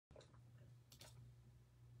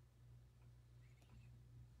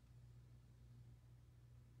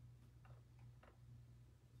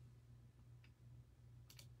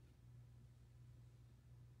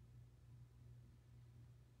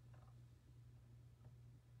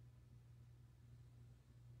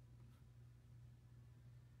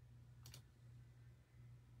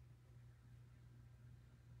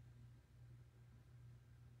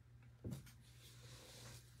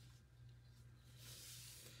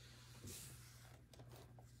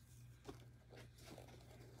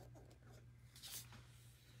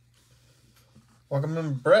Welcome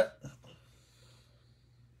in, Brett.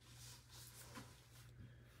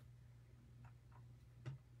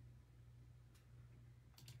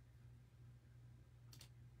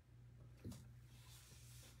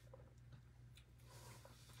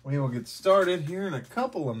 We will get started here in a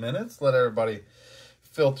couple of minutes. Let everybody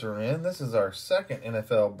filter in. This is our second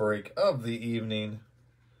NFL break of the evening.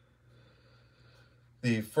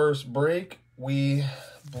 The first break, we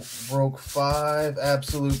broke 5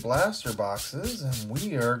 absolute blaster boxes, and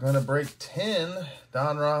we are going to break 10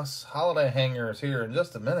 Donruss holiday hangers here in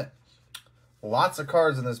just a minute. Lots of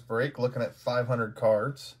cards in this break, looking at 500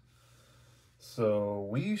 cards. So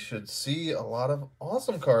we should see a lot of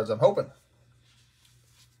awesome cards, I'm hoping.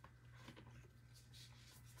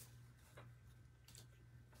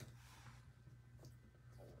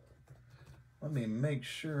 Let me make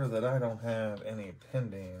sure that I don't have any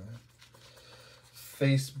pending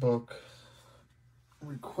Facebook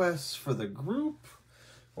requests for the group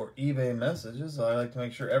or eBay messages. I like to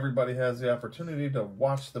make sure everybody has the opportunity to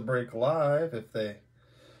watch the break live if they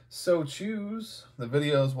so choose. The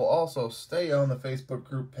videos will also stay on the Facebook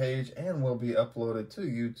group page and will be uploaded to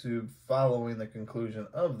YouTube following the conclusion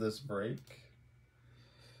of this break.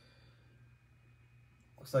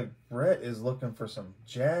 Looks like Brett is looking for some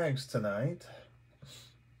Jags tonight.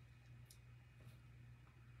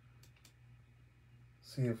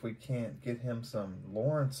 See if we can't get him some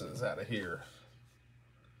Lawrences out of here.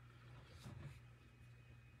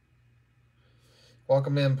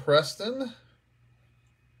 Welcome in, Preston.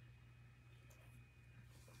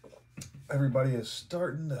 Everybody is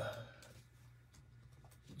starting to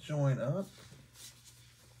join up.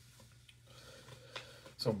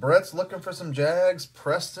 So Brett's looking for some Jags.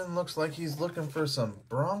 Preston looks like he's looking for some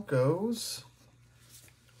Broncos.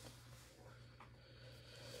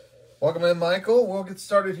 Welcome in, Michael. We'll get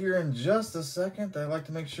started here in just a second. I'd like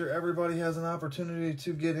to make sure everybody has an opportunity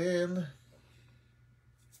to get in.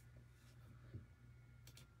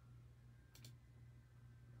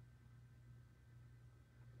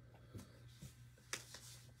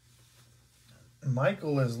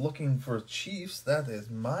 Michael is looking for Chiefs. That is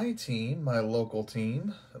my team, my local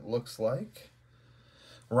team, it looks like.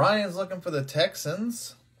 Ryan's looking for the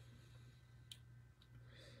Texans.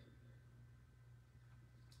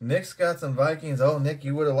 Nick's got some Vikings. Oh, Nick,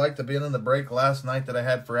 you would have liked to be in the break last night that I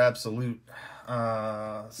had for Absolute.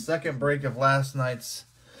 Second break of last night's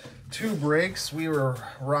 2 breaks. We were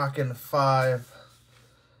rocking 5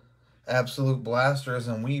 Absolute blasters,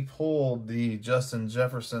 and we pulled the Justin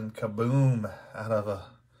Jefferson kaboom out of a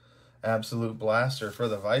Absolute blaster for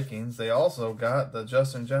the Vikings. They also got the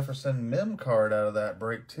Justin Jefferson mem card out of that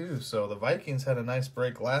break too. So the Vikings had a nice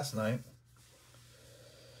break last night.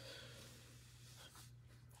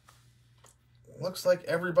 Looks like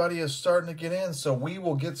everybody is starting to get in, so we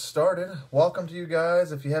will get started. Welcome to you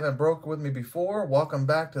guys. If you haven't broke with me before, welcome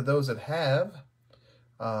back to those that have.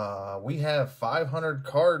 We have 500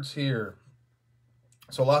 cards here.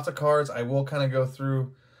 So lots of cards. I will kind of go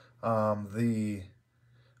through the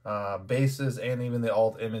bases and even the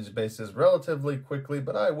alt image bases relatively quickly,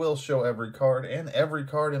 but I will show every card, and every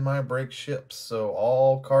card in my break ships. So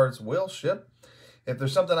all cards will ship. If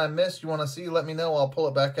there's something I missed you want to see, let me know. I'll pull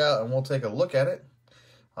it back out and we'll take a look at it.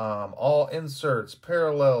 All inserts,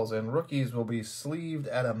 parallels, and rookies will be sleeved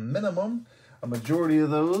at a minimum. A majority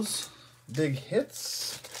of those big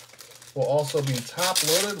hits will also be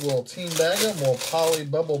top-loaded. We'll team bag them, we'll poly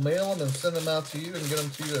bubble mail them, and send them out to you and get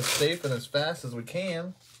them to you as safe and as fast as we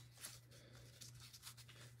can.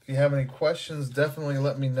 If you have any questions, definitely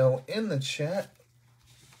let me know in the chat.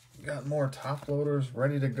 Got more top loaders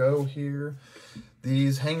ready to go here.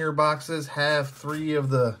 These hanger boxes have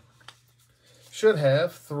should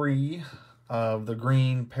have 3 of the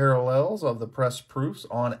green parallels of the press proofs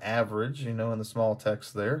on average, you know, in the small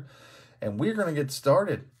text there. And we're going to get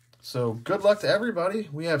started. So good luck to everybody.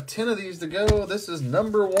 We have 10 of these to go. This is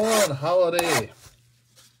number 1 holiday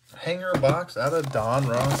hanger box out of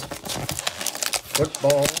Donruss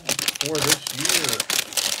football for this year.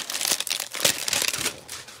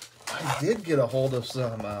 I did get a hold of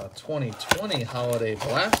some 2020 holiday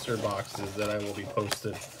blaster boxes that I will be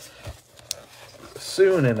posted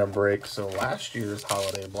soon in a break. So last year's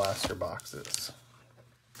holiday blaster boxes.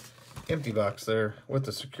 Empty box there with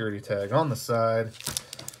the security tag on the side.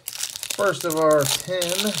 First of our 10.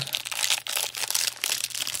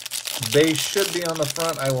 They should be on the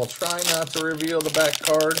front. I will try not to reveal the back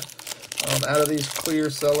card out of these clear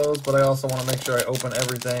cellos, but I also want to make sure I open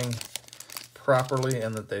everything properly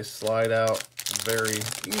and that they slide out very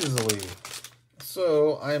easily.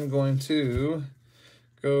 So I'm going to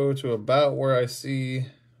go to about where I see,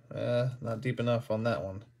 not deep enough on that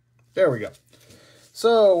one. There we go.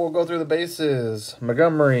 So we'll go through the bases.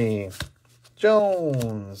 Montgomery,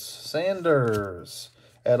 Jones, Sanders,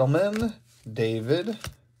 Edelman, David,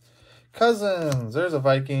 Cousins, there's a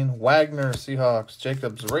Viking, Wagner, Seahawks,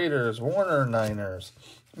 Jacobs, Raiders, Warner, Niners,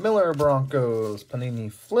 Miller, Broncos,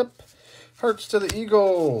 Panini, Flip, Hurts to the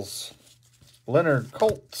Eagles, Leonard,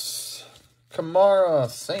 Colts, Kamara,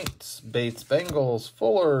 Saints, Bates, Bengals,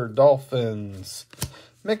 Fuller, Dolphins,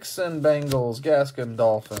 Mixon, Bengals, Gaskin,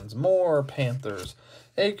 Dolphins, Moore, Panthers,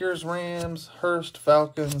 Akers, Rams, Hurst,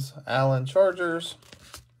 Falcons, Allen, Chargers,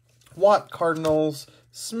 Watt, Cardinals,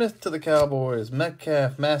 Smith to the Cowboys,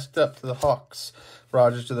 Metcalf masked up to the Hawks,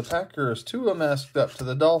 Rodgers to the Packers, Tua masked up to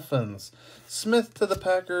the Dolphins, Smith to the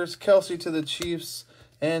Packers, Kelsey to the Chiefs,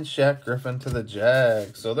 and Shaq Griffin to the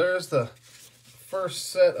Jags. So there's the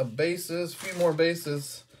first set of bases, a few more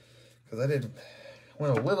bases, because I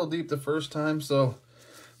went a little deep the first time, so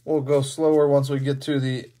we'll go slower once we get to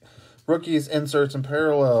the rookies, inserts, and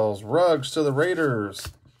parallels. Ruggs to the Raiders,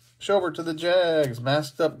 Schobert to the Jags,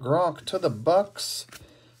 masked up Gronk to the Bucks.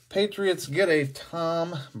 Patriots get a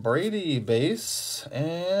Tom Brady base,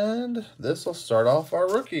 and this will start off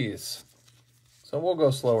our rookies. So we'll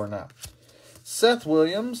go slower now. Seth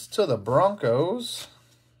Williams to the Broncos,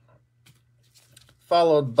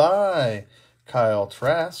 followed by Kyle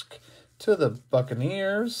Trask to the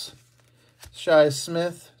Buccaneers, Shi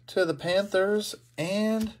Smith to the Panthers,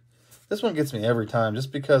 and this one gets me every time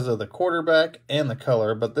just because of the quarterback and the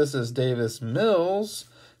color, but this is Davis Mills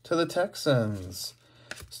to the Texans.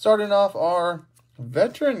 Starting off our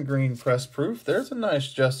veteran green press proof, there's a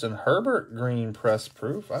nice Justin Herbert green press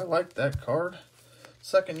proof. I like that card.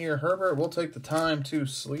 Second year Herbert, we'll take the time to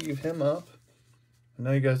sleeve him up. I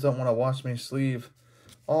know you guys don't want to watch me sleeve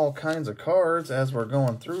all kinds of cards as we're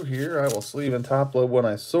going through here. I will sleeve and top load when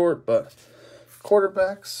I sort, but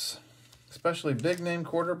quarterbacks, especially big name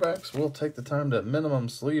quarterbacks, we'll take the time to minimum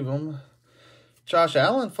sleeve them. Josh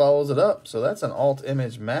Allen follows it up, so that's an alt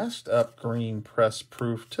image masked up green press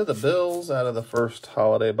proof to the Bills out of the first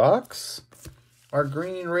holiday box. Our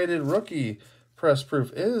green rated rookie press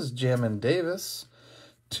proof is Jamin Davis.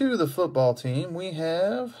 To the football team, we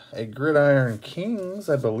have a Gridiron Kings,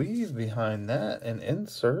 I believe, behind that, an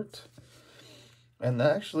insert. And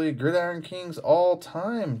actually, Gridiron Kings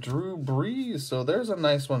all-time, Drew Brees. So there's a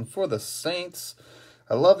nice one for the Saints.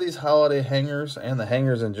 I love these holiday hangers and the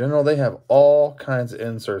hangers in general. They have all kinds of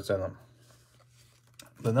inserts in them.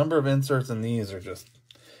 The number of inserts in these are just,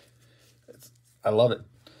 I love it.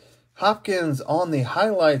 Hopkins on the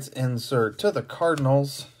highlights insert to the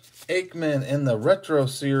Cardinals. Aikman in the retro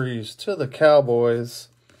series to the Cowboys.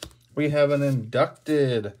 We have an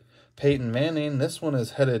inducted Peyton Manning. This one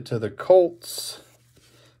is headed to the Colts.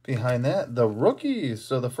 Behind that, the rookies.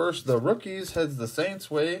 So the rookies heads the Saints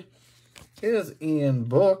way is Ian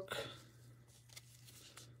Book.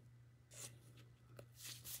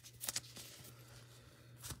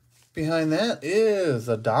 Behind that is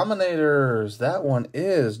the Dominators. That one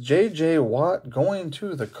is J.J. Watt going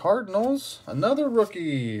to the Cardinals. Another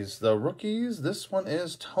rookies. The rookies, this one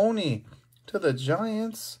is Tony to the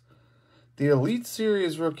Giants. The Elite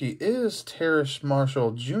Series rookie is Terrace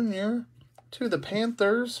Marshall Jr. to the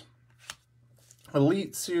Panthers.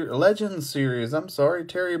 Legend Series,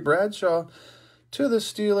 Terry Bradshaw to the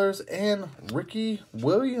Steelers. And Ricky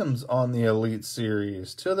Williams on the Elite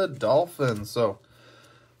Series to the Dolphins. So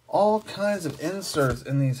all kinds of inserts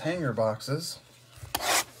in these hanger boxes.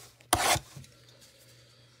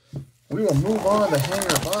 We will move on to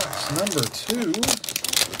hanger box number 2.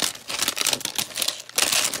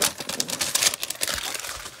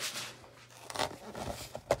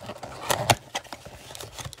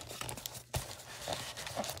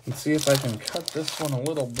 Let's see if I can cut this one a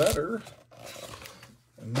little better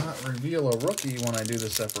and not reveal a rookie when I do the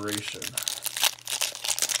separation.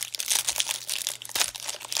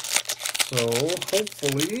 So,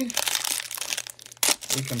 hopefully,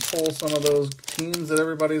 we can pull some of those teams that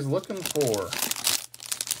everybody's looking for.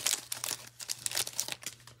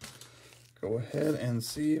 Go ahead and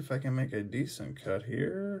see if I can make a decent cut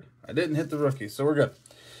here. I didn't hit the rookie, so we're good.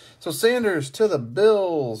 So, Sanders to the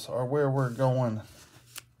Bills are where we're going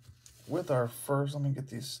with our first. Let me get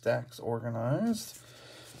these stacks organized.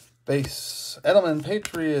 Base, Edelman,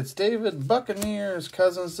 Patriots, David, Buccaneers,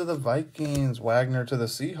 Cousins to the Vikings, Wagner to the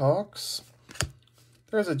Seahawks.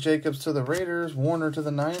 There's a Jacobs to the Raiders, Warner to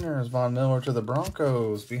the Niners, Von Miller to the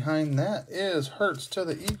Broncos. Behind that is Hurts to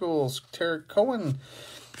the Eagles, Tarek Cohen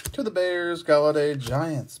to the Bears, Galladay,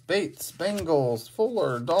 Giants, Bates, Bengals,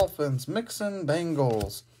 Fuller, Dolphins, Mixon,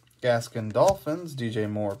 Bengals, Gaskin, Dolphins, DJ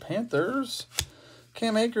Moore, Panthers.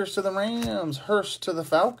 Cam Akers to the Rams, Hurst to the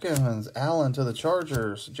Falcons, Allen to the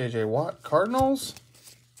Chargers, J.J. Watt, Cardinals.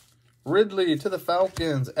 Ridley to the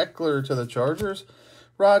Falcons. Eckler to the Chargers.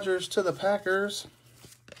 Rodgers to the Packers.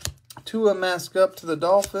 Tua mask up to the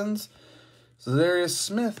Dolphins. Zadarius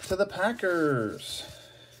Smith to the Packers.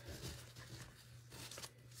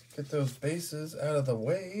 Get those bases out of the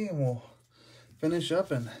way and we'll finish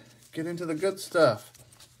up and get into the good stuff.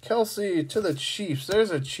 Kelsey to the Chiefs.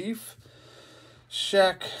 There's a Chief.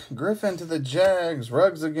 Shaq Griffin to the Jags.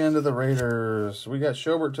 Ruggs again to the Raiders. We got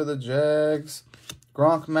Schobert to the Jags.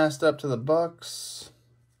 Gronk masked up to the Bucks.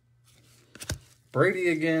 Brady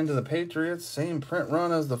again to the Patriots. Same print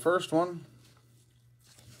run as the first one.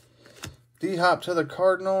 D-Hop to the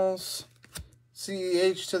Cardinals.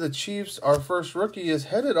 CEH to the Chiefs. Our first rookie is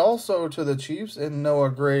headed also to the Chiefs. And Noah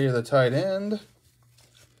Gray, the tight end.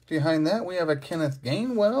 Behind that, we have a Kenneth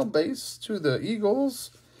Gainwell base to the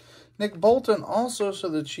Eagles. Nick Bolton also to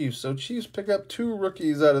the Chiefs. So Chiefs pick up 2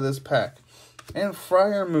 rookies out of this pack. And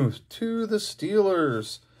Freiermuth to the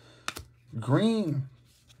Steelers. Green.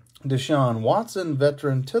 Deshaun Watson,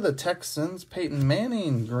 veteran to the Texans. Peyton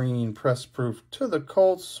Manning, green press proof to the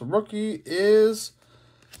Colts. Rookie is,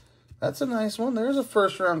 that's a nice one. There's a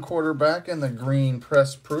first-round quarterback in the green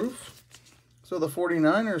press proof. So the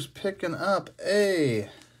 49ers picking up a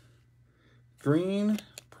green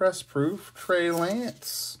press proof Trey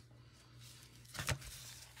Lance.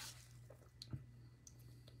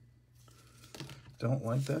 Don't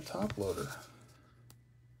like that top loader.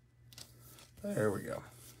 There we go.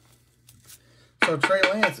 So Trey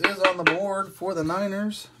Lance is on the board for the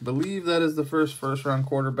Niners. Believe that is the first-round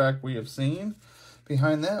quarterback we have seen.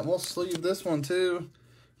 Behind that, we'll sleeve this one too.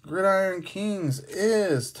 Gridiron Kings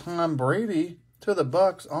is Tom Brady to the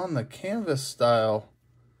Bucks on the canvas style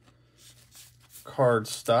card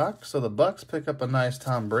stock. So the Bucks pick up a nice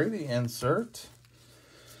Tom Brady insert.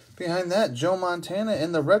 Behind that, Joe Montana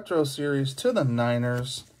in the Retro Series to the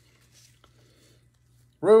Niners.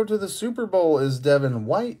 Road to the Super Bowl is Devin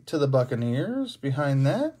White to the Buccaneers. Behind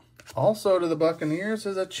that, also to the Buccaneers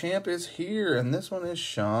is a champ is here. And this one is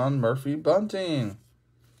Sean Murphy Bunting.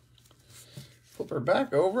 Flip her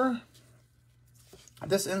back over.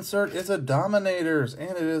 This insert is a Dominators.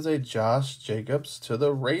 And it is a Josh Jacobs to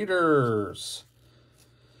the Raiders.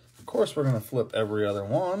 Of course, we're going to flip every other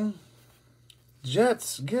one.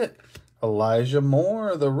 Jets get Elijah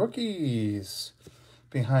Moore, the rookies.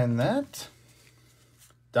 Behind that,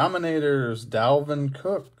 Dominators, Dalvin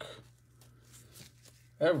Cook.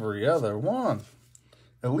 Every other one.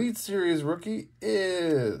 Elite Series rookie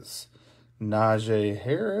is Najee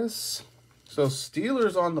Harris. So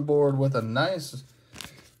Steelers on the board with a nice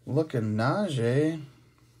looking Najee.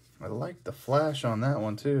 I like the flash on that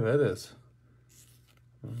one too. It is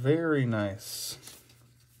very nice.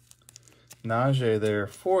 Najee there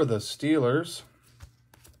for the Steelers.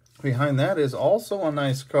 Behind that is also a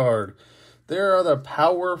nice card. There are the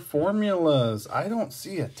power formulas. I don't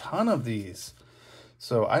see a ton of these.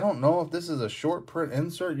 So I don't know if this is a short print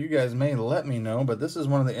insert. You guys may let me know, but this is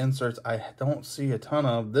one of the inserts I don't see a ton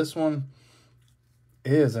of. This one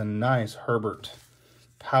is a nice Herbert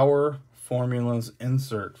power formulas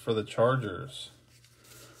insert for the Chargers.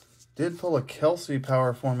 Did pull a Kelsey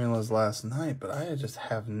power formulas last night, but I just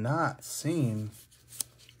have not seen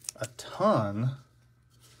a ton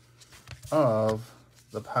of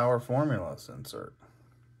the power formulas insert.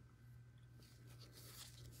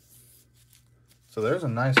 So there's a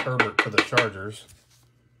nice Herbert to the Chargers.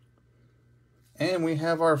 And we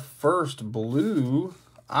have our first blue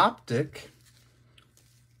optic.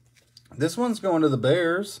 This one's going to the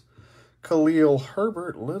Bears. Khalil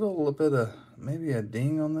Herbert, little bit of maybe a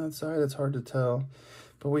ding on that side. It's hard to tell.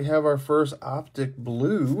 But we have our first optic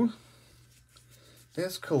blue.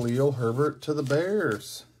 It's Khalil Herbert to the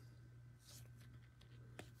Bears.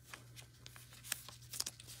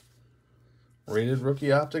 Rated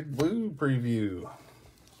Rookie Optic Blue preview.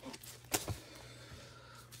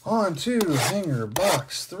 On to Hanger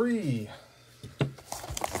Box 3.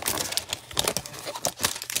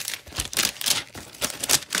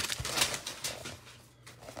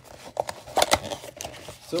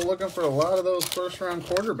 Still looking for a lot of those first-round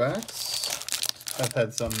quarterbacks. I've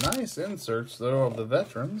had some nice inserts, though, of the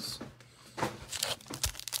veterans.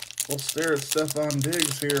 We'll stare at Stephon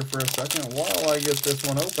Diggs here for a second while I get this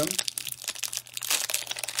one open.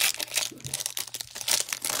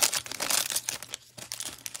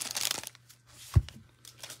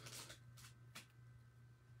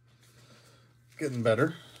 Getting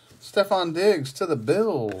better. Stephon Diggs to the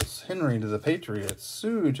Bills. Henry to the Patriots.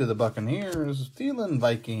 Sue to the Buccaneers. Thielen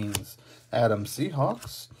Vikings. Adams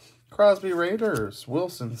Seahawks. Crosby Raiders.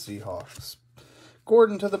 Wilson Seahawks.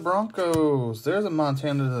 Gordon to the Broncos. There's a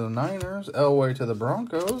Montana to the Niners. Elway to the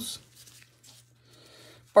Broncos.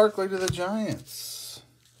 Barkley to the Giants.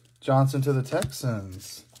 Johnson to the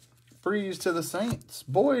Texans. Breeze to the Saints.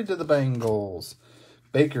 Boyd to the Bengals.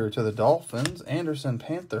 Baker to the Dolphins. Anderson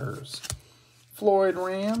Panthers. Floyd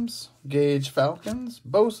Rams. Gage Falcons.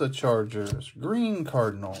 Bosa Chargers. Green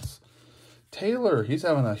Cardinals. Taylor, he's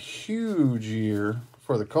having a huge year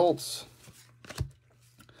for the Colts.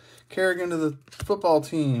 Kerrigan to the football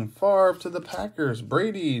team. Favre to the Packers.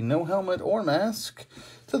 Brady, no helmet or mask,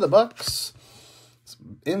 to the Bucks.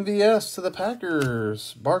 MVS to the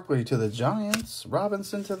Packers. Barkley to the Giants.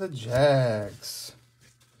 Robinson to the Jags.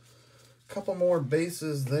 Couple more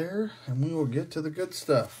bases there, and we will get to the good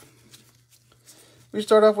stuff. We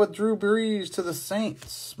start off with Drew Brees to the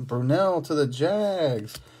Saints. Brunell to the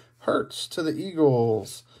Jags. Hurts to the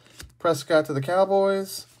Eagles. Prescott to the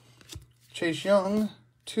Cowboys. Chase Young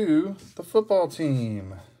to the football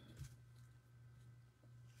team.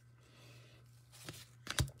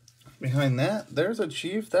 Behind that, there's a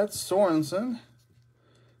Chief. That's Sorensen.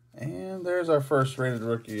 And there's our first rated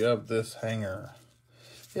rookie of this hanger.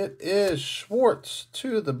 It is Schwartz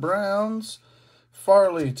to the Browns.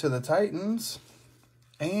 Farley to the Titans.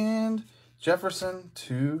 And Jefferson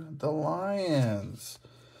to the Lions.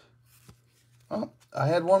 Oh, I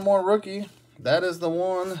had one more rookie. That is the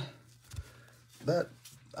one that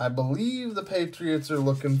I believe the Patriots are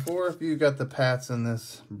looking for. If you got the Pats in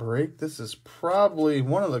this break, this is probably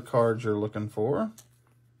one of the cards you're looking for.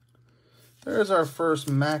 There's our first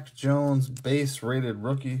Mac Jones base rated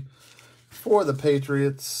rookie for the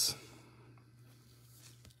Patriots.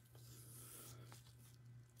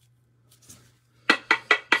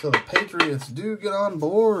 So the Patriots do get on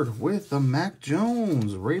board with the Mac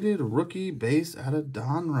Jones rated rookie base out of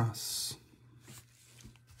Donruss.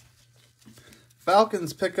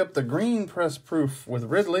 Falcons pick up the green press proof with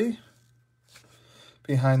Ridley.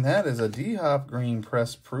 Behind that is a D-Hop green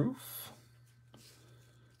press proof.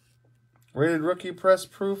 Rated rookie press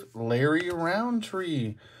proof, Larry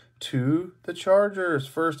Roundtree to the Chargers.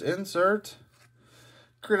 First insert,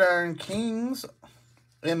 Gridiron Kings,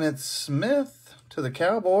 Emmitt Smith to the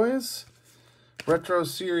Cowboys. Retro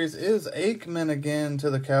Series is Aikman again to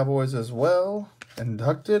the Cowboys as well.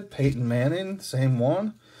 Inducted, Peyton Manning, same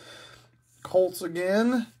one. Colts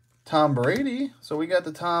again, Tom Brady. So we got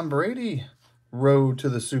the Tom Brady road to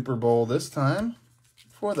the Super Bowl this time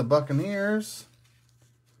for the Buccaneers.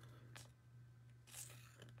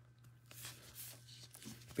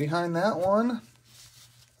 Behind that one,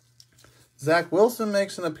 Zach Wilson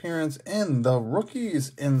makes an appearance in the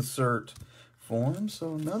rookies insert form.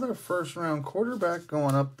 So another first round quarterback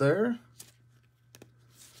going up there.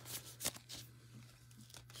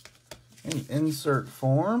 In insert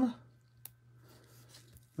form.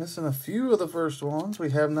 Missing a few of the first ones. We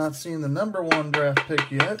have not seen the #1 draft pick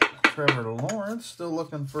yet. Trevor Lawrence, still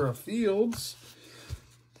looking for a Fields.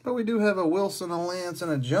 But we do have a Wilson, a Lance,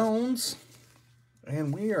 and a Jones.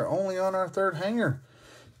 And we are only on our third hanger.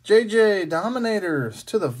 JJ Dominators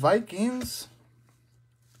to the Vikings.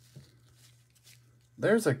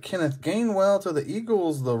 There's a Kenneth Gainwell to the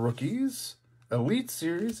Eagles, the rookies. Elite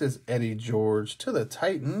Series is Eddie George to the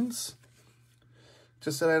Titans.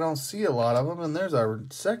 Just that I don't see a lot of them. And there's our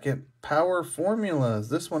second Power Formulas.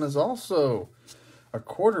 This one is also a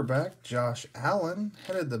quarterback, Josh Allen,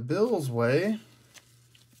 headed the Bills' way.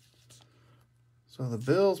 So the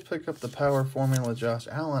Bills pick up the Power Formula, Josh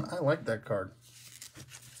Allen. I like that card.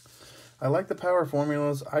 I like the Power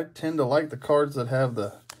Formulas. I tend to like the cards that have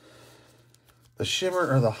the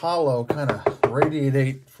shimmer or the hollow kind of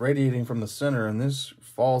radiating from the center. And this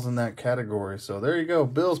falls in that category. So there you go.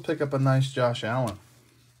 Bills pick up a nice Josh Allen.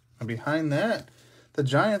 And behind that, the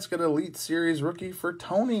Giants get Elite Series rookie for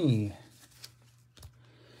Tony.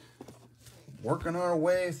 Working our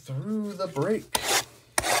way through the break.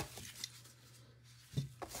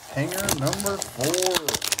 Hanger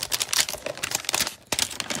 #4.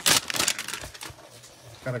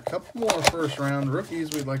 Got a couple more first round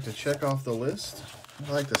rookies we'd like to check off the list. I'd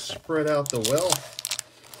like to spread out the wealth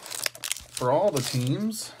for all the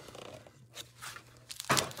teams.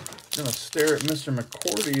 I'm going to stare at Mr.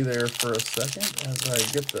 McCourty there for a second as I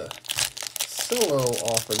get the cello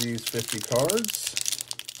off of these 50 cards.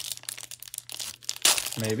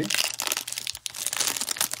 Maybe.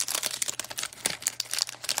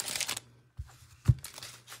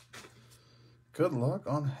 Good luck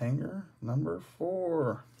on hanger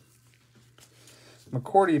 #4.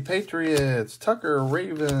 McCourty Patriots, Tucker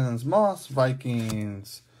Ravens, Moss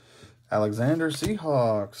Vikings, Alexander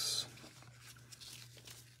Seahawks.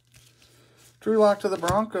 Drew Lock to the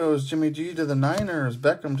Broncos, Jimmy G to the Niners,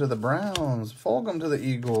 Beckham to the Browns, Fulgham to the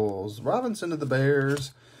Eagles, Robinson to the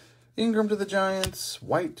Bears, Ingram to the Giants,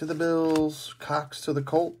 White to the Bills, Cox to the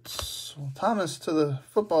Colts, Thomas to the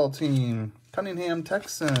football team, Cunningham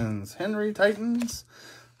Texans, Henry Titans,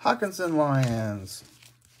 Hawkinson Lions,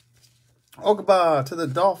 Ogba to the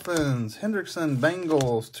Dolphins, Hendrickson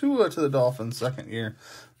Bengals, Tua to the Dolphins second year,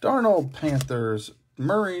 Darnold Panthers,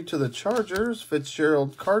 Murray to the Chargers,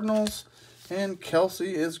 Fitzgerald Cardinals, and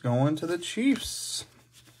Kelsey is going to the Chiefs.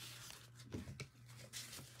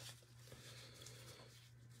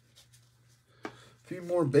 Few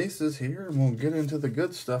more bases here, and we'll get into the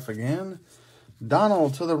good stuff again.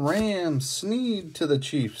 Donald to the Rams, Sneed to the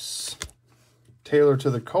Chiefs, Taylor to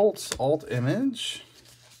the Colts, alt image.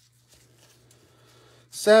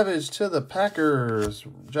 Savage to the Packers,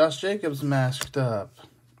 Josh Jacobs masked up.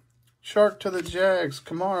 Shark to the Jags,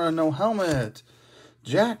 Kamara no helmet.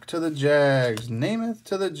 Jack to the Jags, Namath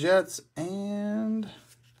to the Jets, and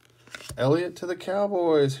Elliott to the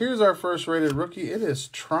Cowboys. Here's our first rated rookie. It is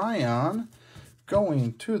Tryon,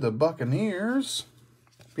 going to the Buccaneers.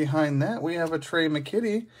 Behind that, we have a Trey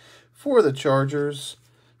McKitty for the Chargers.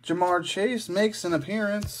 Jamar Chase makes an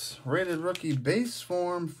appearance. Rated rookie base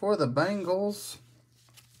form for the Bengals.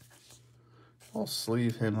 I'll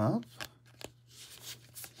sleeve him up.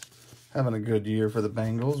 Having a good year for the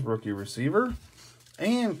Bengals, rookie receiver.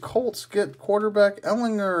 And Colts get quarterback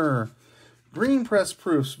Ellinger. Green press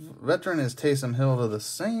proofs. Veteran is Taysom Hill to the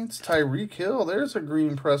Saints. Tyreek Hill. There's a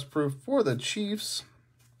green press proof for the Chiefs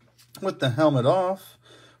with the helmet off.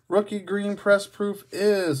 Rookie green press proof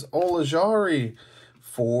is Olajari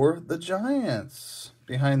for the Giants.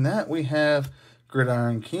 Behind that, we have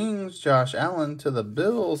Gridiron Kings, Josh Allen to the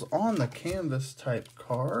Bills on the canvas type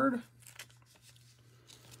card.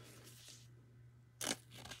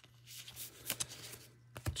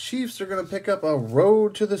 Chiefs are going to pick up a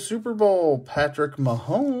road to the Super Bowl. Patrick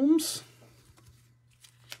Mahomes.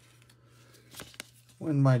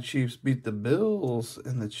 When my Chiefs beat the Bills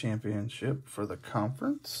in the championship for the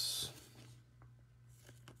conference.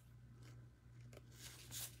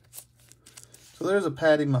 So there's a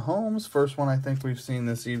Patty Mahomes. First one I think we've seen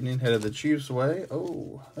this evening. Headed the Chiefs' way.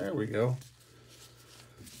 Oh, there we go.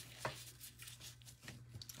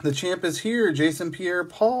 The champ is here. Jason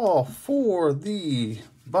Pierre-Paul for the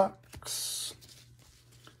Bucks.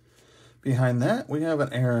 Behind that, we have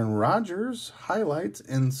an Aaron Rodgers highlights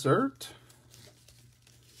insert.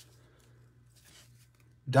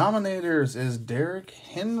 Dominators is Derrick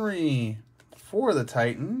Henry for the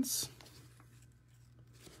Titans.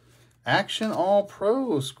 Action All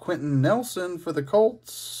Pros, Quentin Nelson for the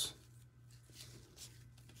Colts.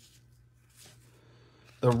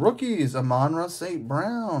 The rookies, Amon-Ra St.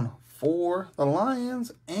 Brown for the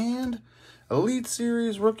Lions. And Elite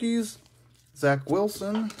Series rookies, Zach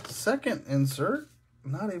Wilson, second insert.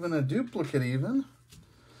 Not even a duplicate even.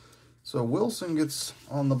 So Wilson gets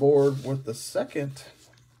on the board with the second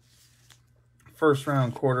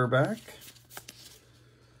first-round quarterback.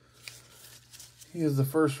 He is the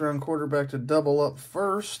first-round quarterback to double up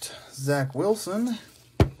first. Zach Wilson,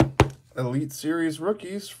 Elite Series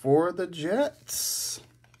rookies for the Jets.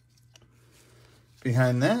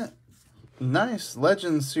 Behind that, nice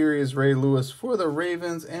Legend Series Ray Lewis for the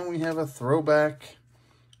Ravens. And we have a throwback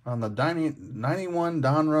on the 91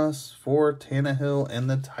 Donruss for Tannehill and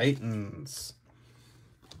the Titans.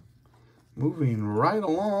 Moving right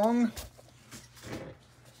along.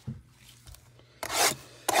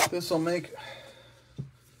 This will make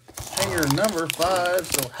hanger number 5,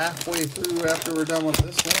 so halfway through after we're done with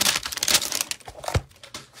this one.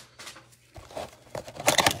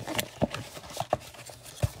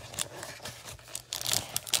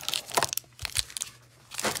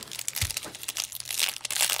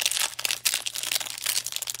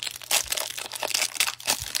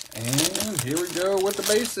 And here we go with the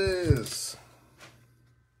bases.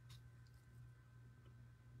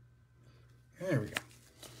 There we go.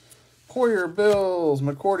 Poyer Bills,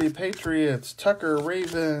 McCourty Patriots, Tucker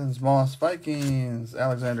Ravens, Moss Vikings,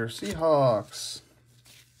 Alexander Seahawks,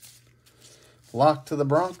 Locke to the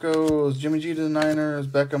Broncos, Jimmy G to the Niners,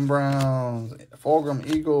 Beckham Browns, Fulgham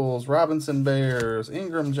Eagles, Robinson Bears,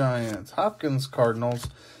 Ingram Giants, Hopkins Cardinals,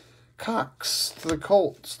 Cox to the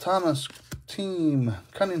Colts, Thomas Team,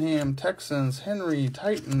 Cunningham Texans, Henry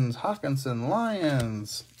Titans, Hawkinson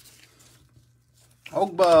Lions,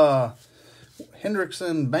 Ogba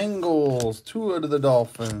Hendrickson Bengals, Tua to the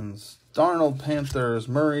Dolphins, Darnold Panthers,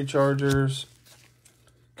 Murray Chargers,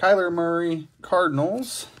 Kyler Murray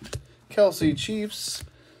Cardinals, Kelsey Chiefs,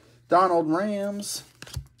 Donald Rams,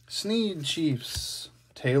 Sneed Chiefs,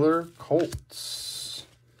 Taylor Colts.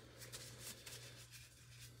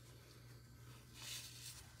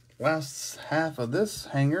 Last half of this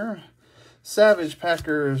hanger, Savage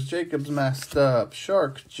Packers, Jacobs Masked Up,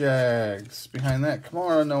 Shark Jags. Behind that,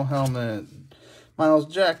 Kamara no helmet. Miles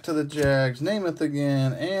Jack to the Jags, Namath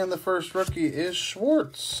again, and the first rookie is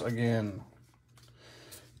Schwartz again.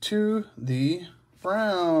 To the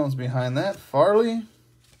Browns. Behind that, Farley,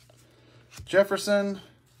 Jefferson,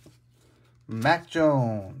 Mac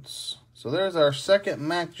Jones. So there's our second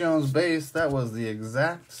Mac Jones base. That was the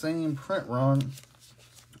exact same print run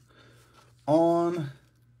on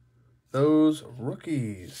those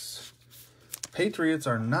rookies. Patriots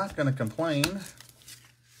are not going to complain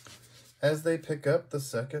as they pick up the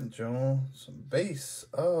second Jones base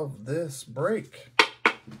of this break.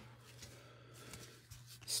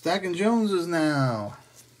 Stacking Joneses now.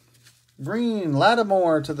 Green,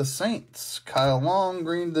 Lattimore to the Saints. Kyle Long,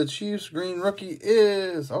 green to the Chiefs. Green rookie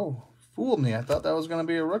is... Oh, fooled me. I thought that was going to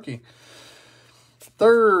be a rookie.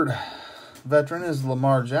 Third veteran is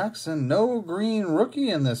Lamar Jackson. No green rookie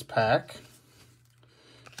in this pack.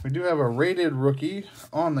 We do have a rated rookie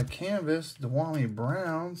on the canvas, Dwami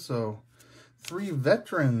Brown. So 3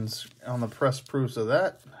 veterans on the press proofs of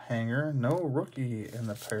that hanger. No rookie in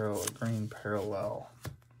the green parallel.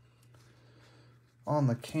 On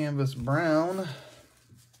the canvas, Brown.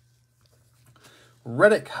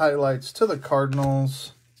 Reddick highlights to the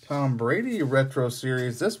Cardinals. Tom Brady retro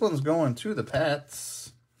series. This one's going to the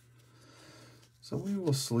Pats. So we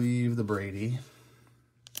will sleeve the Brady.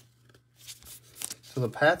 So the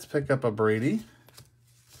Pats pick up a Brady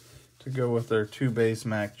to go with their 2 base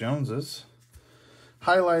Mac Joneses.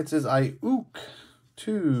 Highlights is Ayuk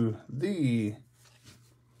to the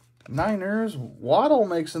Niners. Waddle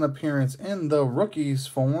makes an appearance in the rookies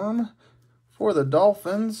form for the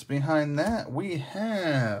Dolphins. Behind that, we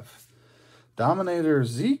have Dominator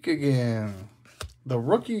Zeke again. The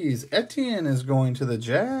rookies, Etienne is going to the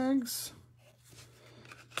Jags.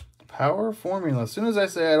 Power Formula. As soon as I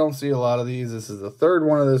say I don't see a lot of these, this is the third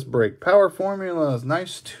one of this break. Power Formulas.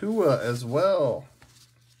 Nice Tua as well.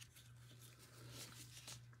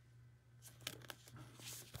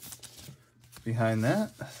 Behind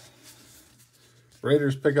that,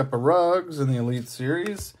 Raiders pick up a Ruggs in the Elite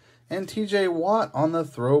Series. And TJ Watt on the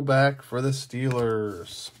throwback for the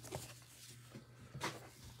Steelers.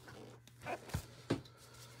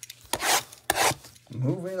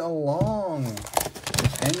 Moving along.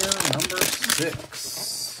 Hanger number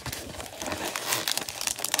 6.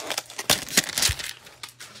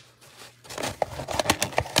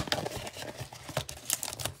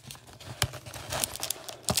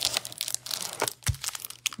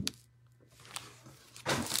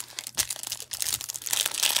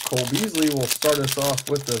 Cole Beasley will start us off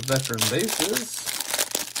with the veteran bases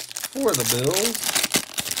for the Bills.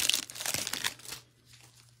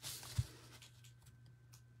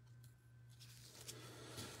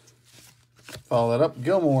 Follow that up.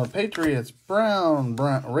 Gilmore, Patriots. Brown,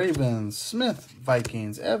 Ravens. Smith,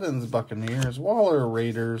 Vikings. Evans, Buccaneers. Waller,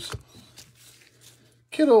 Raiders.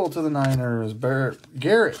 Kittle to the Niners.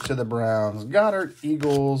 Garrett to the Browns. Goddard,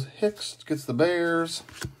 Eagles. Hicks gets the Bears.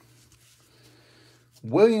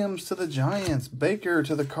 Williams to the Giants. Baker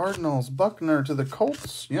to the Cardinals. Buckner to the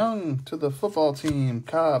Colts. Young to the football team.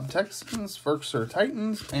 Cobb, Texans. Ferkser,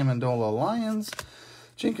 Titans. Amendola, Lions.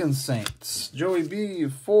 Jenkins, Saints. Joey B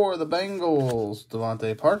for the Bengals.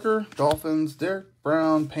 Devontae Parker, Dolphins. Derek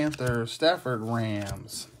Brown, Panthers. Stafford,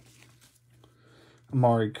 Rams.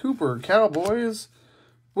 Amari Cooper, Cowboys.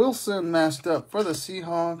 Wilson masked up for the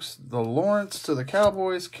Seahawks. The Lawrence to the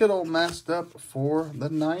Cowboys. Kittle masked up for the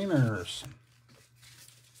Niners.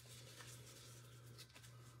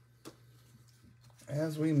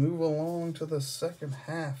 As we move along to the second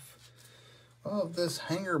half of this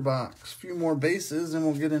hanger box. A few more bases and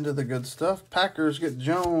we'll get into the good stuff. Packers get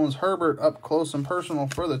Jones. Herbert up close and personal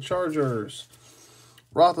for the Chargers.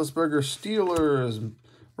 Roethlisberger, Steelers.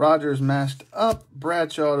 Rodgers masked up.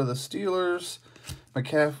 Bradshaw to the Steelers.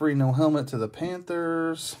 McCaffrey, no helmet to the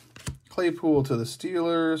Panthers. Claypool to the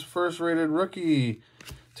Steelers. First rated rookie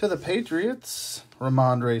to the Patriots.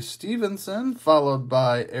 Ramondre Stevenson, followed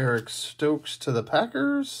by Eric Stokes to the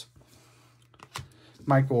Packers.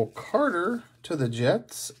 Michael Carter to the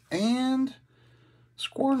Jets. And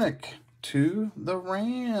Skornick to the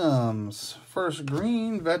Rams. First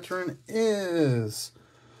green veteran is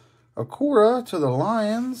Okura to the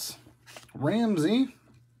Lions. Ramsey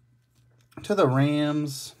to the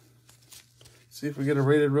Rams. See if we get a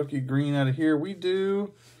rated rookie green out of here. We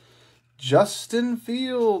do. Justin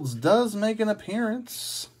Fields does make an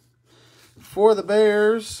appearance for the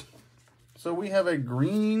Bears. So we have a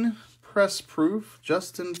green press proof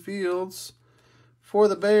Justin Fields for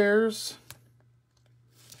the Bears.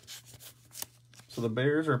 So the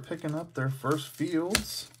Bears are picking up their first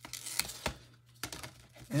Fields.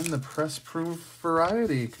 in the press proof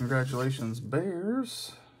variety. Congratulations,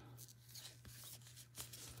 Bears.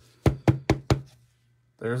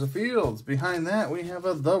 There's a Fields. Behind that, we have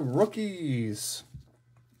the Rookies.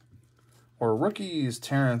 Or Rookies,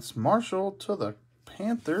 Terrence Marshall to the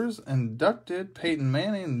Panthers. Inducted, Peyton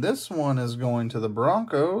Manning. This one is going to the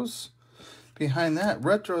Broncos. Behind that,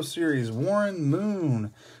 Retro Series, Warren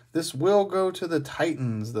Moon. This will go to the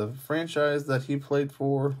Titans. The franchise that he played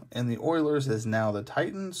for and the Oilers is now the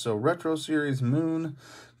Titans. So Retro Series Moon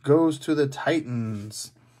goes to the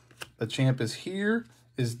Titans. The champ is here.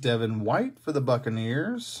 Is Devin White for the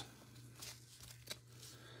Buccaneers.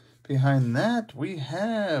 Behind that, we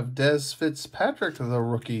have Dez Fitzpatrick, the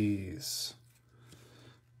Rookies.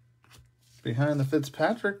 Behind the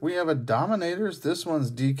Fitzpatrick, we have a Dominators. This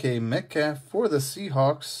one's DK Metcalf for the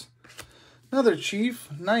Seahawks. Another Chief.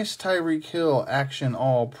 Nice Tyreek Hill Action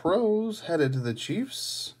All Pros headed to the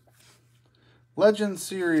Chiefs. Legend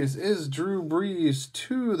Series is Drew Brees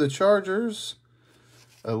to the Chargers.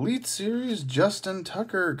 Elite Series, Justin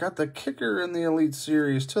Tucker got the kicker in the Elite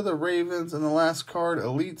Series to the Ravens. And the last card,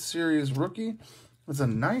 Elite Series rookie, is a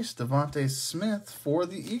nice Devontae Smith for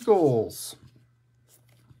the Eagles.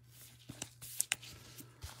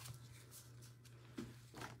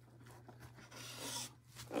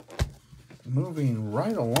 Moving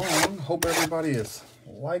right along. Hope everybody is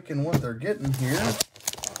liking what they're getting here.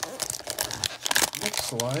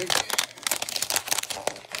 Looks like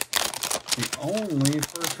the only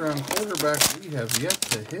first-round quarterback we have yet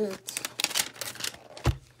to hit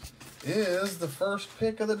is the first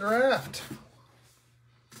pick of the draft.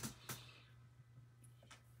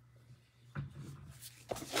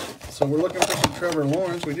 So we're looking for some Trevor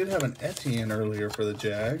Lawrence. We did have an Etienne earlier for the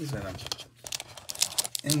Jags in an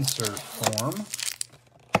insert form.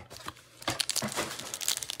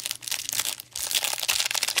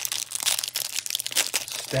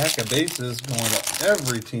 Stack of bases going to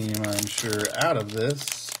every team, I'm sure, out of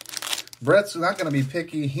this. Brett's not going to be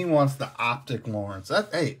picky. He wants the optic Lawrence.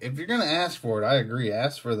 Hey, if you're going to ask for it, I agree.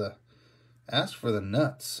 Ask for the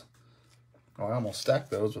nuts. Oh, I almost stacked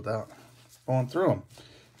those without going through them.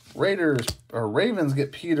 Ravens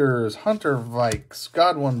get Peters, Hunter Vikes,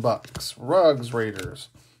 Godwin Bucks, Ruggs Raiders,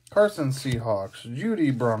 Carson Seahawks,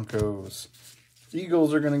 Judy Broncos.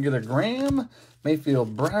 Eagles are going to get a Graham,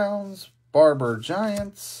 Mayfield Browns, Barber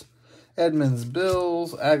Giants, Edmonds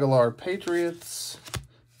Bills, Aguilar Patriots,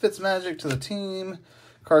 Fitzmagic to the team.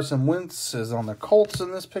 Carson Wentz is on the Colts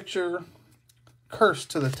in this picture. Curse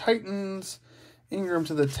to the Titans. Ingram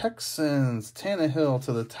to the Texans. Tannehill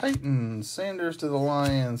to the Titans. Sanders to the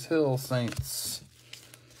Lions. Hill Saints.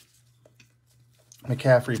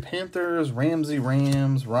 McCaffrey Panthers. Ramsey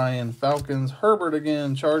Rams. Ryan Falcons. Herbert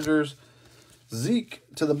again Chargers. Zeke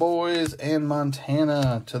to the boys, and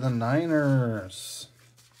Montana to the Niners.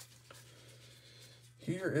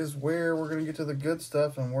 Here is where we're going to get to the good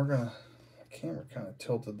stuff, and we're going to... Camera kind of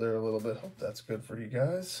tilted there a little bit. Hope that's good for you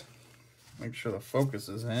guys. Make sure the focus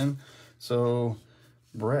is in so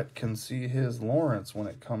Brett can see his Lawrence when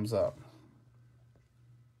it comes up.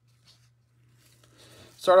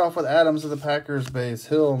 Start off with Adams of the Packers base.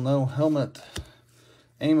 Hill, no helmet.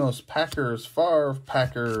 Amos, Packers. Favre,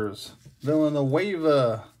 Packers.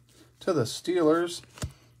 Villanueva to the Steelers.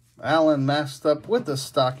 Allen masked up with the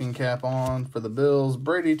stocking cap on for the Bills.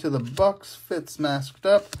 Brady to the Bucks. Fitz masked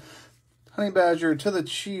up. Honey Badger to the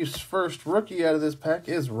Chiefs. First rookie out of this pack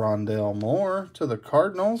is Rondale Moore to the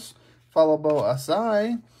Cardinals. Falabo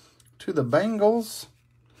Asai to the Bengals.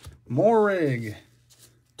 Morig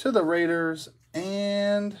to the Raiders.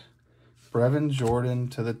 And Brevin Jordan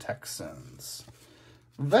to the Texans.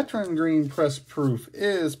 Veteran green press proof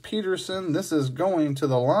is Peterson. This is going to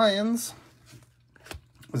the Lions.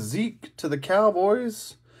 Zeke to the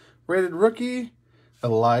Cowboys. Rated rookie,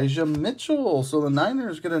 Elijah Mitchell. So the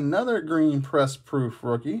Niners get another green press proof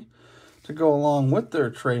rookie to go along with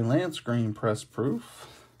their Trey Lance green press proof.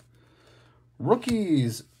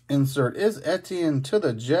 Rookies insert is Etienne to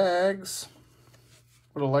the Jags.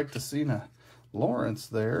 Would have liked to see a Lawrence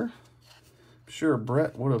there. Sure,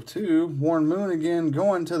 Brett would have too. Warren Moon again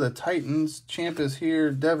going to the Titans. Champ is here.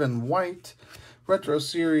 Devin White. Retro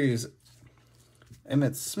Series.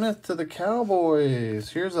 Emmitt Smith to the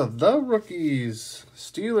Cowboys. Here's the Rookies.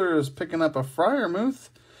 Steelers picking up a Freiermuth.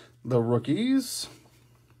 The Rookies.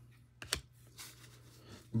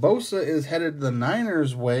 Bosa is headed the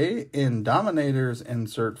Niners' way in Dominators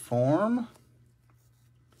insert form.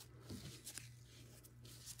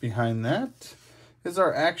 Behind that is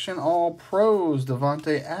our Action All Pros.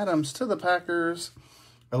 Devontae Adams to the Packers.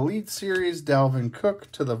 Elite Series, Dalvin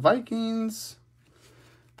Cook to the Vikings.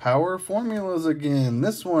 Power formulas again.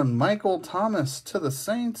 This one, Michael Thomas to the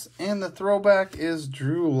Saints. And the throwback is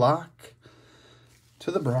Drew Lock to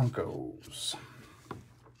the Broncos.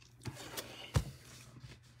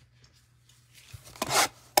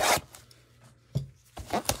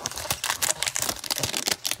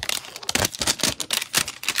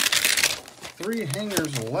 Three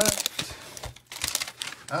hangers left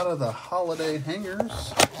out of the holiday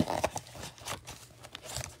hangers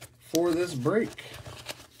for this break.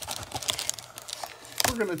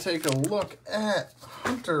 We're going to take a look at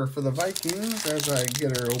Hunter for the Vikings as I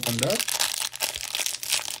get her opened up.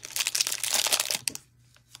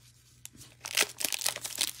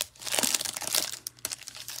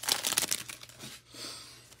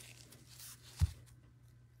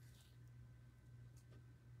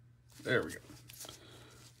 There we go.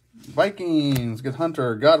 Vikings get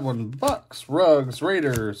Hunter, Godwin, Bucks, Ruggs,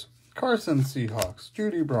 Raiders, Carson, Seahawks,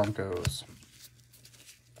 Judy, Broncos,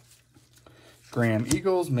 Graham,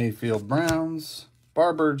 Eagles, Mayfield, Browns,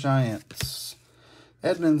 Barber, Giants,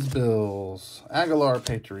 Edmonds, Bills, Aguilar,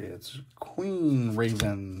 Patriots, Queen,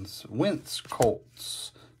 Ravens, Wentz,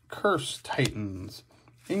 Colts, Curse, Titans,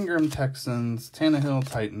 Ingram, Texans, Tannehill,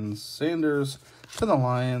 Titans, Sanders to the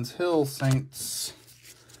Lions, Hill, Saints,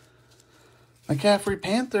 McCaffrey,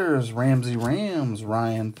 Panthers, Ramsey, Rams,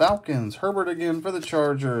 Ryan, Falcons, Herbert again for the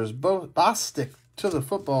Chargers, Bostic to the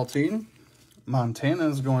football team,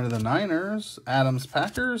 Montana's going to the Niners, Adams,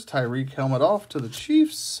 Packers, Tyreek helmet off to the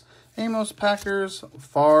Chiefs, Amos, Packers,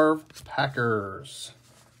 Favre, Packers.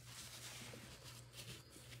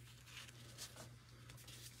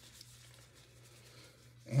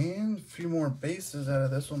 And a few more bases out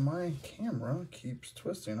of this one. My camera keeps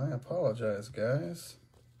twisting. I apologize, guys.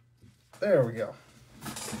 There we go.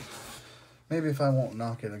 Maybe if I won't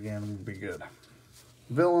knock it again, we'll be good.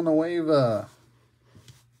 Villanueva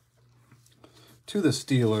to the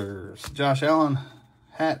Steelers. Josh Allen,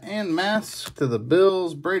 hat and mask to the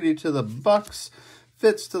Bills. Brady to the Bucks.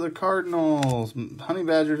 Fitz to the Cardinals. Honey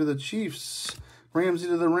Badger to the Chiefs. Ramsey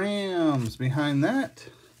to the Rams. Behind that,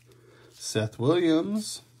 Seth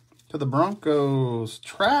Williams to the Broncos.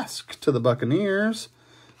 Trask to the Buccaneers.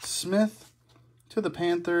 Smith to the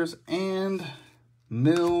Panthers, and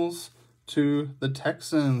Mills to the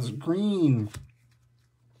Texans. Green.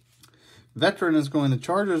 Veteran is going the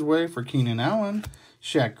Chargers way for Keenan Allen.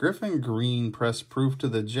 Shaq Griffin, green press proof to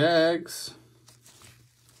the Jags.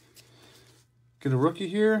 Get a rookie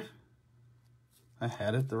here. I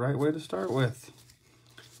had it the right way to start with.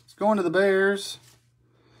 It's going to the Bears.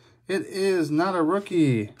 It is not a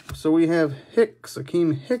rookie. So we have Hicks,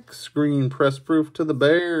 Akeem Hicks, green press proof to the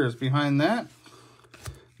Bears. Behind that,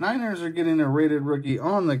 Niners are getting a rated rookie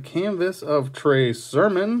on the canvas of Trey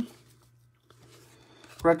Sermon.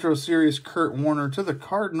 Retro Series Kurt Warner to the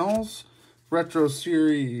Cardinals. Retro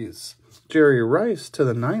Series Jerry Rice to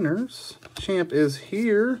the Niners. Champ is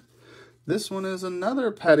here. This one is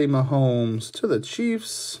another Patty Mahomes to the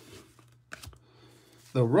Chiefs.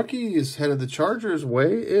 The rookies headed the Chargers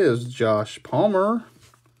way is Josh Palmer.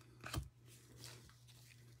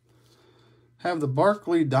 Have the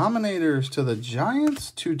Barkley Dominators to the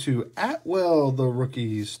Giants. Tutu Atwell, the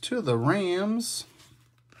rookies, to the Rams.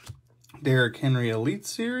 Derrick Henry Elite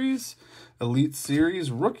Series. Elite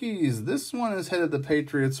Series rookies. This one is headed the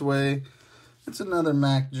Patriots way. It's another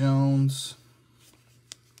Mac Jones.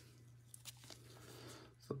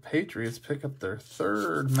 The Patriots pick up their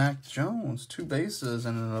third Mac Jones. 2 bases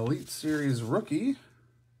and an Elite Series rookie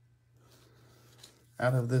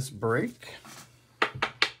out of this break.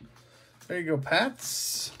 There you go,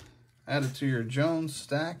 Pats. Add it to your Jones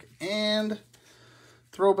stack. And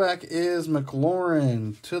throwback is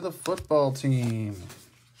McLaurin to the football team.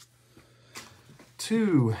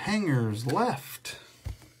 2 hangers left.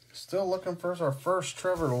 Still looking for our first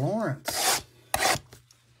Trevor Lawrence.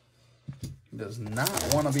 He does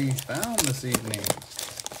not want to be found this evening.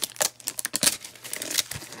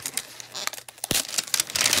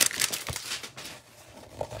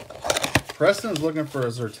 Preston's looking for a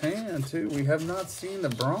Zertan, too. We have not seen the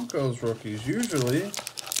Broncos rookies. Usually,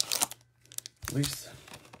 at least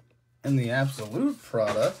in the absolute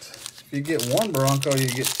product, if you get 1 Bronco, you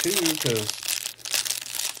get 2, because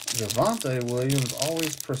Javonte Williams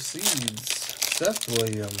always precedes Seth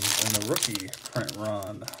Williams in the rookie print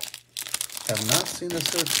run. Have not seen the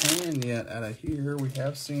Zertan yet out of here. We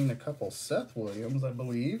have seen a couple Seth Williams, I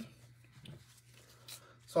believe.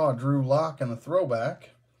 Saw Drew Lock in the throwback.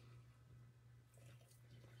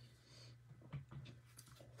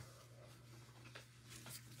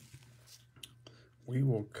 We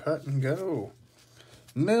will cut and go.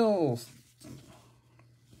 Mills.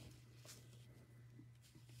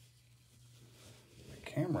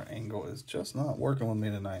 camera angle is just not working with me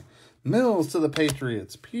tonight. Mills to the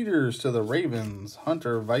Patriots. Peters to the Ravens.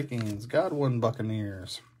 Hunter, Vikings. Godwin,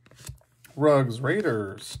 Buccaneers. Ruggs,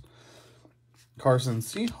 Raiders. Carson,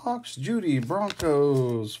 Seahawks. Judy,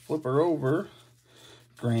 Broncos. Flipper over.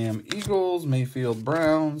 Graham, Eagles. Mayfield,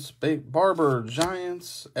 Browns. Barber,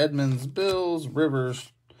 Giants. Edmonds, Bills.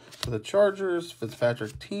 Rivers to the Chargers.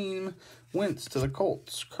 Fitzpatrick, Team. Wentz to the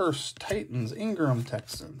Colts. Curse, Titans. Ingram,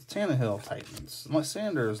 Texans. Tannehill, Titans.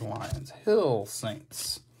 Sanders, Lions. Hill,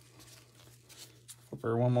 Saints.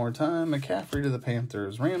 Flipper one more time. McCaffrey to the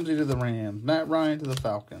Panthers. Ramsey to the Rams. Matt Ryan to the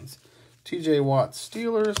Falcons. TJ Watt,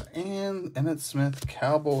 Steelers. And Emmitt Smith,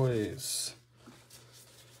 Cowboys.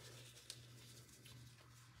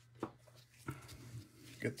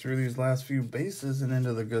 Get through these last few bases and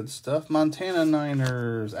into the good stuff. Montana,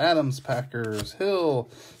 Niners. Adams, Packers. Hill,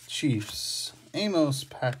 Chiefs. Amos,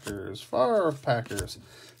 Packers. Favre, Packers.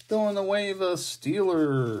 Villanueva,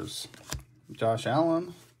 Steelers. Josh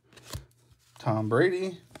Allen. Tom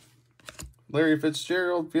Brady. Larry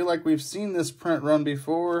Fitzgerald. Feel like we've seen this print run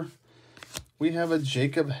before. We have a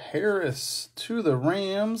Jacob Harris to the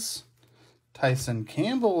Rams. Tyson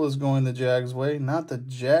Campbell is going the Jags' way. Not the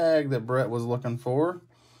Jag that Brett was looking for.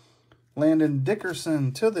 Landon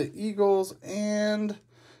Dickerson to the Eagles. And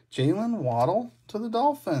Jalen Waddle to the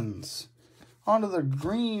Dolphins. On to the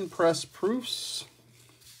green press proofs.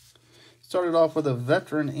 Started off with a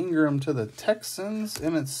veteran Ingram to the Texans.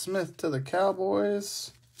 Emmitt Smith to the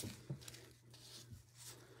Cowboys.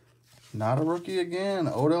 Not a rookie again.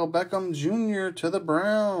 Odell Beckham Jr. to the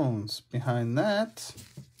Browns. Behind that,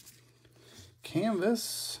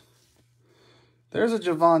 canvas. There's a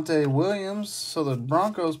Javonte Williams. So the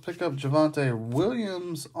Broncos pick up Javonte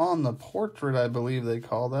Williams on the portrait, I believe they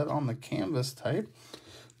call that, on the canvas type.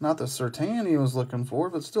 Not the Surtain he was looking for,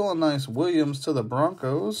 but still a nice Williams to the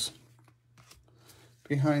Broncos.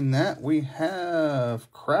 Behind that, we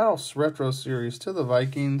have Krause Retro Series to the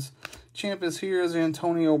Vikings. Champ is here is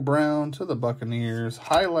Antonio Brown to the Buccaneers.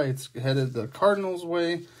 Highlights headed the Cardinals'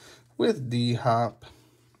 way with D-Hop.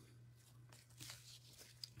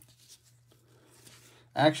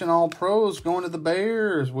 Action All Pros going to the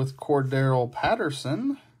Bears with Cordero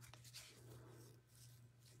Patterson.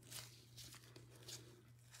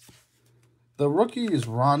 The rookies,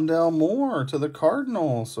 Rondell Moore to the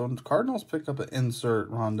Cardinals. So the Cardinals pick up an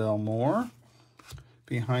insert Rondell Moore.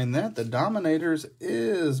 Behind that, the Dominators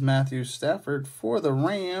is Matthew Stafford for the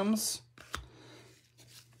Rams.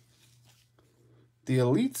 The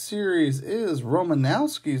Elite Series is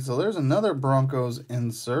Romanowski. So there's another Broncos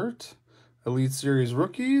insert. Elite Series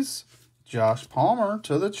rookies, Josh Palmer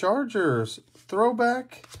to the Chargers.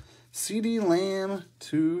 Throwback, CeeDee Lamb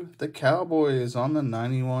to the Cowboys on the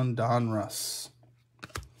 91 Donruss.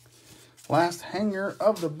 Last hanger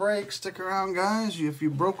of the break. Stick around, guys. If you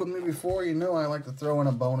broke with me before, you know I like to throw in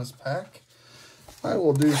a bonus pack. I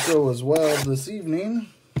will do so as well this evening.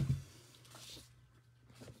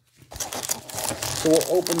 So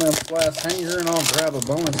we'll open this last hanger and I'll grab a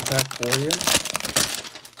bonus pack for you.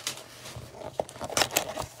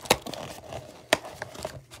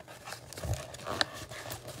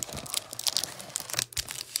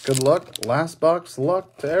 Good luck. Last box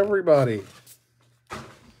luck to everybody.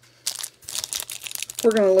 We're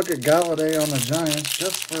going to look at Galladay on the Giants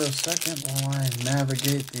just for a second while I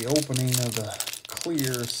navigate the opening of the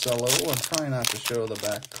clear cello and try not to show the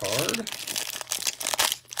back card.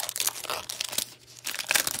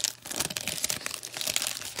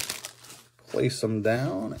 Place them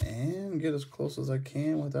down and get as close as I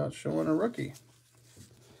can without showing a rookie.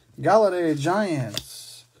 Galladay Giants.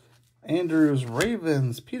 Andrews,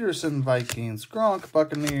 Ravens. Peterson, Vikings. Gronk,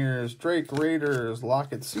 Buccaneers. Drake, Raiders.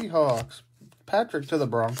 Lockett, Seahawks. Patrick to the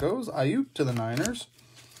Broncos. Ayuk to the Niners.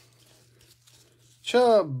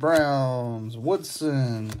 Chubb, Browns.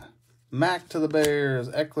 Woodson. Mack to the Bears.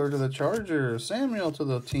 Eckler to the Chargers. Samuel to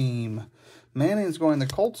the team. Manning's going the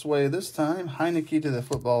Colts' way this time. Heineke to the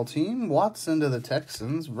football team. Watson to the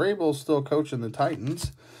Texans. Vrabel's still coaching the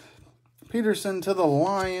Titans. Peterson to the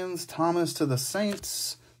Lions. Thomas to the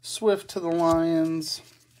Saints. Swift to the Lions.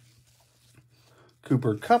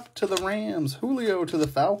 Cooper Kupp to the Rams. Julio to the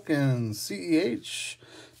Falcons. CEH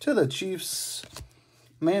to the Chiefs.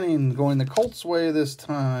 Manning going the Colts' way this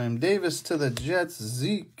time. Davis to the Jets.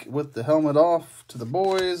 Zeke with the helmet off to the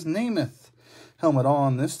boys. Namath, helmet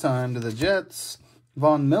on this time to the Jets.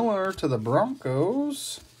 Von Miller to the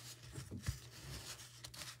Broncos.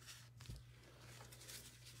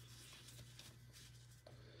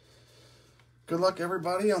 Good luck,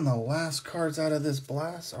 everybody, on the last cards out of this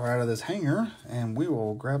blast, or out of this hanger, and we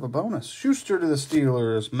will grab a bonus. Schuster to the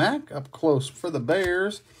Steelers. Mack up close for the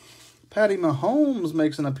Bears. Patty Mahomes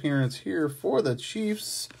makes an appearance here for the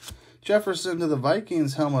Chiefs. Jefferson to the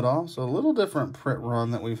Vikings helmet off, so a little different print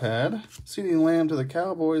run that we've had. CeeDee Lamb to the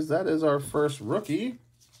Cowboys, that is our first rookie.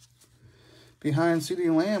 Behind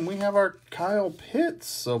CeeDee Lamb, we have our Kyle Pitts.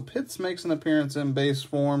 So Pitts makes an appearance in base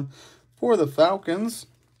form for the Falcons.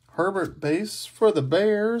 Herbert base for the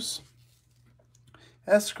Bears.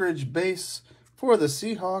 Eskridge base for the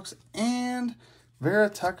Seahawks. And Vera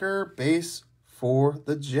Tucker base for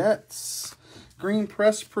the Jets. Green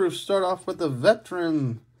press proof start off with the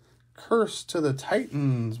veteran. Curse to the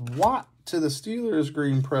Titans. Watt to the Steelers.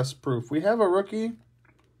 Green press proof. We have a rookie.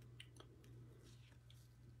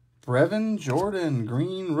 Brevin Jordan.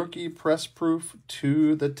 Green rookie press proof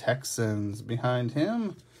to the Texans. Behind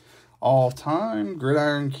him, all-time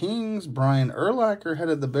Gridiron Kings. Brian Urlacher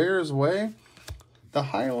headed the Bears' way. The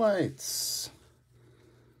highlights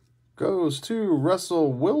goes to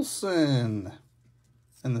Russell Wilson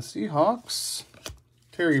and the Seahawks.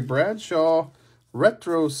 Terry Bradshaw.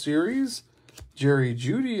 Retro Series, Jerry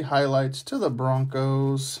Jeudy highlights to the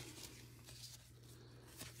Broncos.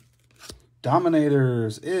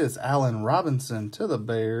 Dominators is Allen Robinson to the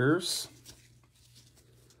Bears.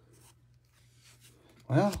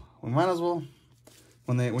 Well, we might as well.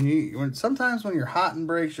 Sometimes when you're hot and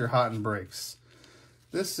breaks, you're hot and breaks.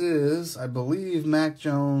 This is, I believe, Mac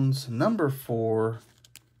Jones number 4,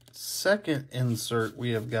 second insert we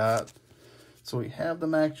have got. So we have the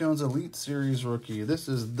Mac Jones Elite Series rookie. This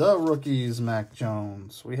is the rookies Mac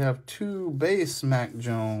Jones. We have 2 base Mac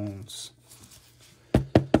Jones.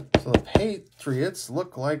 So the Patriots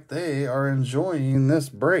look like they are enjoying this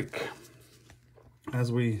break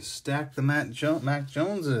as we stack the Mac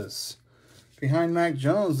Joneses. Behind Mac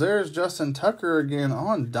Jones, there's Justin Tucker again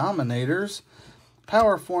on Dominators.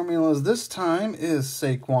 Power formulas this time is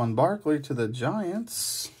Saquon Barkley to the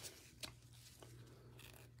Giants.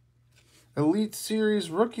 Elite Series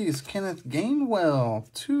rookies, Kenneth Gainwell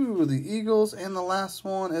to the Eagles. And the last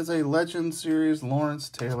one is a Legend Series, Lawrence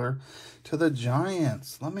Taylor to the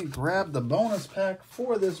Giants. Let me grab the bonus pack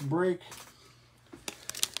for this break.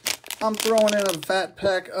 I'm throwing in a fat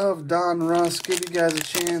pack of Donruss. Give you guys a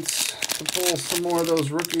chance to pull some more of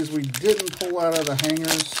those rookies we didn't pull out of the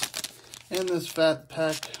hangers. In this fat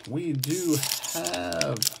pack, we do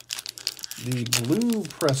have the blue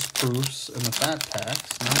press proofs in the fat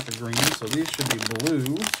packs, not the green, so these should be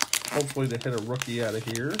blue. Hopefully to hit a rookie out of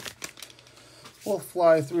here. We'll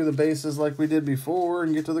fly through the bases like we did before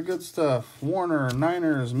and get to the good stuff. Warner,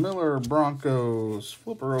 Niners, Miller, Broncos,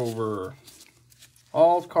 flipper over.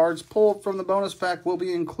 All cards pulled from the bonus pack will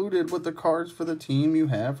be included with the cards for the team you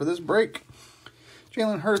have for this break.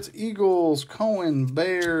 Jalen Hurts, Eagles, Cohen,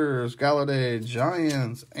 Bears, Galladay,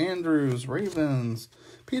 Giants, Andrews, Ravens,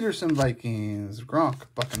 Peterson, Vikings, Gronk,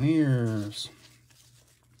 Buccaneers.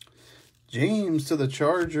 James to the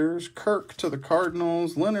Chargers, Kirk to the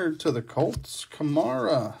Cardinals, Leonard to the Colts,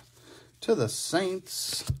 Kamara to the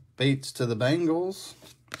Saints, Bates to the Bengals,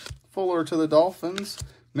 Fuller to the Dolphins,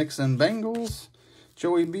 Mixon Bengals,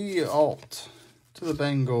 Joey B. Alt to the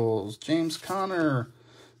Bengals, James Conner,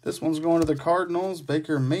 this one's going to the Cardinals,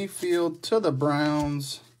 Baker Mayfield to the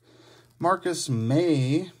Browns, Marcus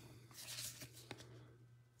May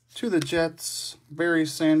to the Jets, Barry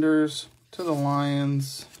Sanders to the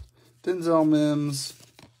Lions, Denzel Mims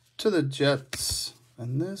to the Jets,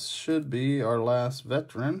 and this should be our last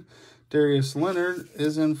veteran. Darius Leonard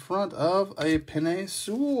is in front of a Penei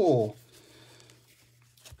Sewell.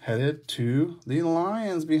 Headed to the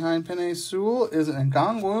Lions. Behind Penei Sewell is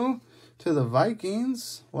Ngongwu to the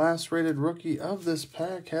Vikings. Last rated rookie of this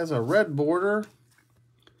pack has a red border,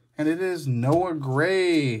 and it is Noah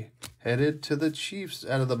Gray. Headed to the Chiefs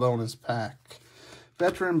out of the bonus pack.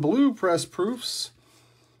 Veteran blue press proofs.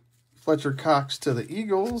 Fletcher Cox to the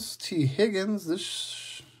Eagles. T. Higgins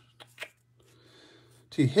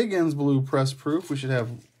blue press proof. We should have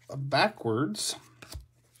a backwards.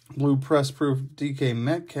 Blue press proof DK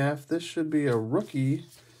Metcalf. This should be a rookie.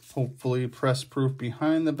 Hopefully press proof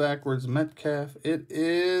behind the backwards Metcalf. It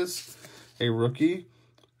is a rookie.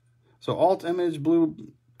 So alt image blue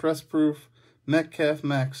press proof. Metcalf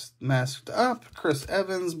masked up. Chris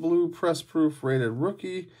Evans blue press proof rated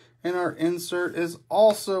rookie. And our insert is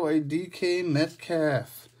also a DK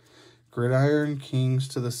Metcalf. Gridiron Kings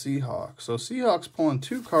to the Seahawks. So Seahawks pulling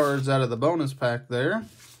 2 cards out of the bonus pack there.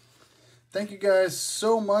 Thank you guys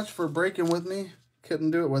so much for breaking with me.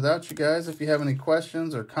 Couldn't do it without you guys. If you have any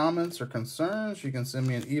questions or comments or concerns, you can send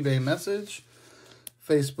me an eBay message,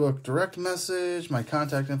 Facebook direct message. My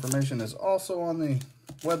contact information is also on the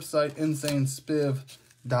website,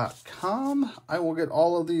 Insanespiv.com. I will get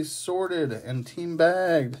all of these sorted and team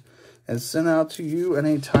bagged and sent out to you in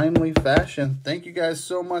a timely fashion. Thank you guys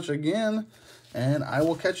so much again, and I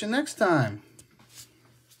will catch you next time.